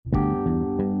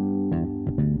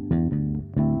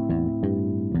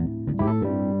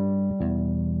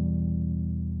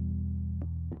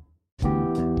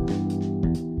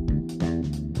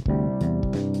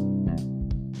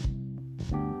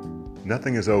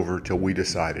Nothing is over till we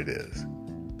decide it is.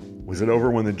 Was it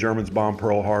over when the Germans bombed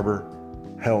Pearl Harbor?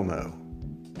 Hell no.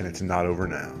 And it's not over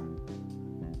now.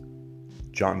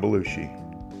 John Belushi,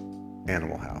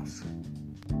 Animal House.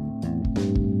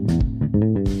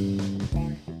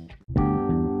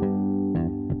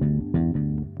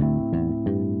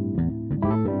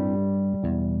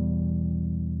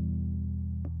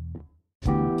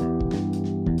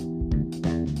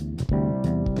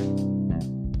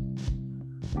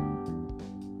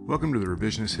 Welcome to the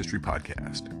Revisionist History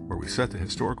Podcast, where we set the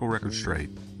historical record straight,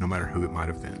 no matter who it might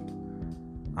offend.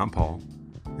 I'm Paul,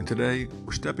 and today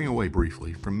we're stepping away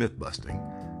briefly from myth busting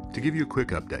to give you a quick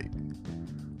update.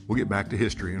 We'll get back to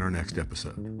history in our next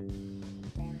episode.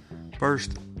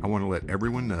 First, I want to let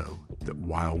everyone know that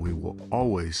while we will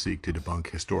always seek to debunk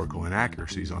historical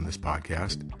inaccuracies on this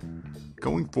podcast,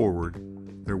 going forward,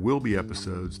 there will be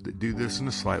episodes that do this in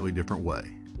a slightly different way.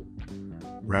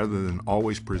 Rather than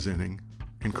always presenting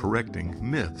and correcting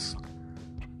myths,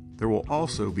 there will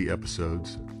also be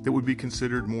episodes that would be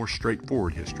considered more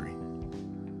straightforward history.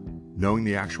 Knowing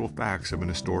the actual facts of an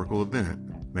historical event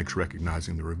makes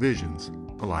recognizing the revisions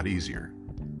a lot easier.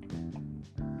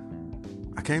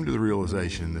 I came to the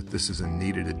realization that this is a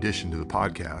needed addition to the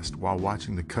podcast while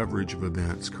watching the coverage of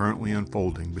events currently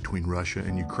unfolding between Russia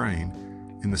and Ukraine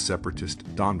in the separatist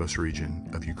Donbas region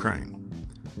of Ukraine.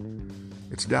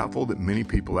 It's doubtful that many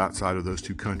people outside of those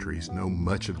two countries know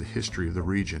much of the history of the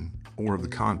region or of the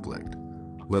conflict,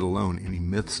 let alone any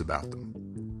myths about them.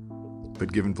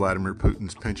 But given Vladimir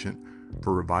Putin's penchant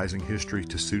for revising history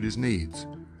to suit his needs,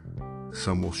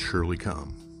 some will surely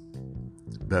come.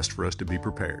 Best for us to be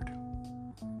prepared.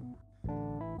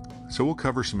 So we'll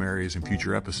cover some areas in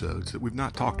future episodes that we've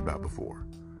not talked about before,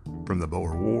 from the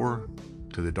Boer War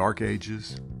to the Dark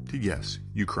Ages to, yes,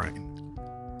 Ukraine.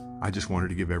 I just wanted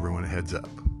to give everyone a heads up.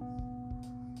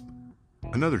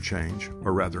 Another change,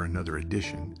 or rather another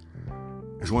addition,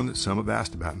 is one that some have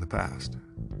asked about in the past.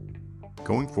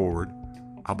 Going forward,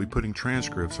 I'll be putting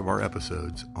transcripts of our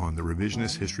episodes on the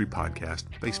Revisionist History Podcast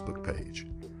Facebook page.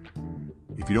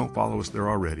 If you don't follow us there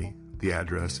already, the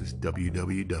address is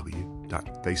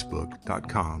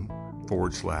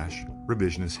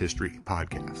www.facebook.com/Revisionist History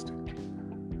Podcast.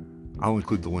 I'll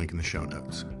include the link in the show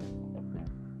notes.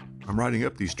 I'm writing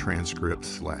up these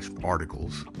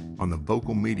transcripts/articles on the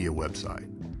Vocal Media website,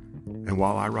 and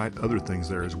while I write other things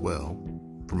there as well,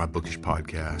 for my bookish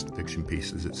podcast, fiction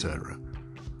pieces, etc.,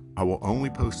 I will only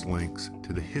post links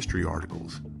to the history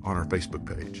articles on our Facebook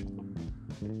page.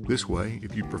 This way,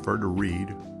 if you prefer to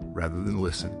read rather than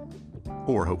listen,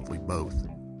 or hopefully both,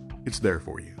 it's there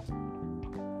for you.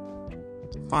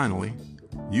 Finally,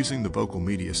 using the Vocal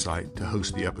Media site to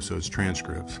host the episode's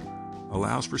transcripts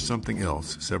allows for something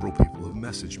else several people have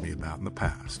messaged me about in the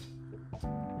past.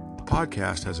 The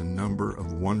podcast has a number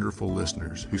of wonderful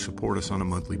listeners who support us on a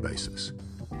monthly basis,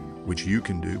 which you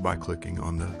can do by clicking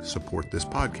on the Support This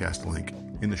Podcast link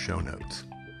in the show notes.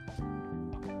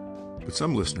 But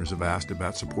some listeners have asked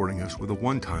about supporting us with a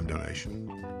one-time donation.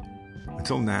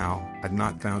 Until now, I'd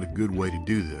not found a good way to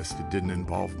do this that didn't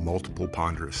involve multiple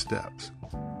ponderous steps.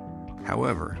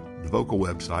 However, the Vocal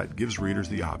website gives readers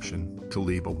the option to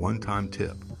leave a one-time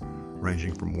tip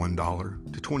ranging from $1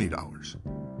 to $20.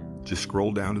 Just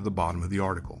scroll down to the bottom of the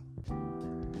article.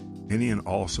 Any and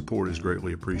all support is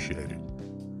greatly appreciated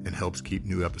and helps keep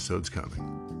new episodes coming.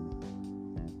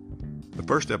 The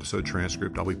first episode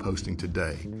transcript I'll be posting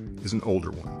today is an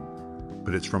older one,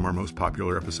 but it's from our most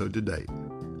popular episode to date,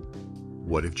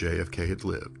 What If JFK Had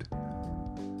Lived?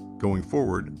 Going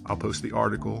forward, I'll post the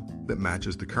article that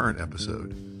matches the current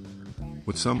episode,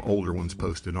 with some older ones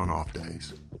posted on off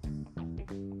days.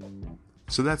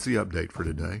 So that's the update for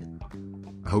today.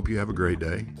 I hope you have a great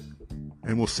day,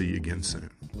 and we'll see you again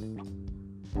soon.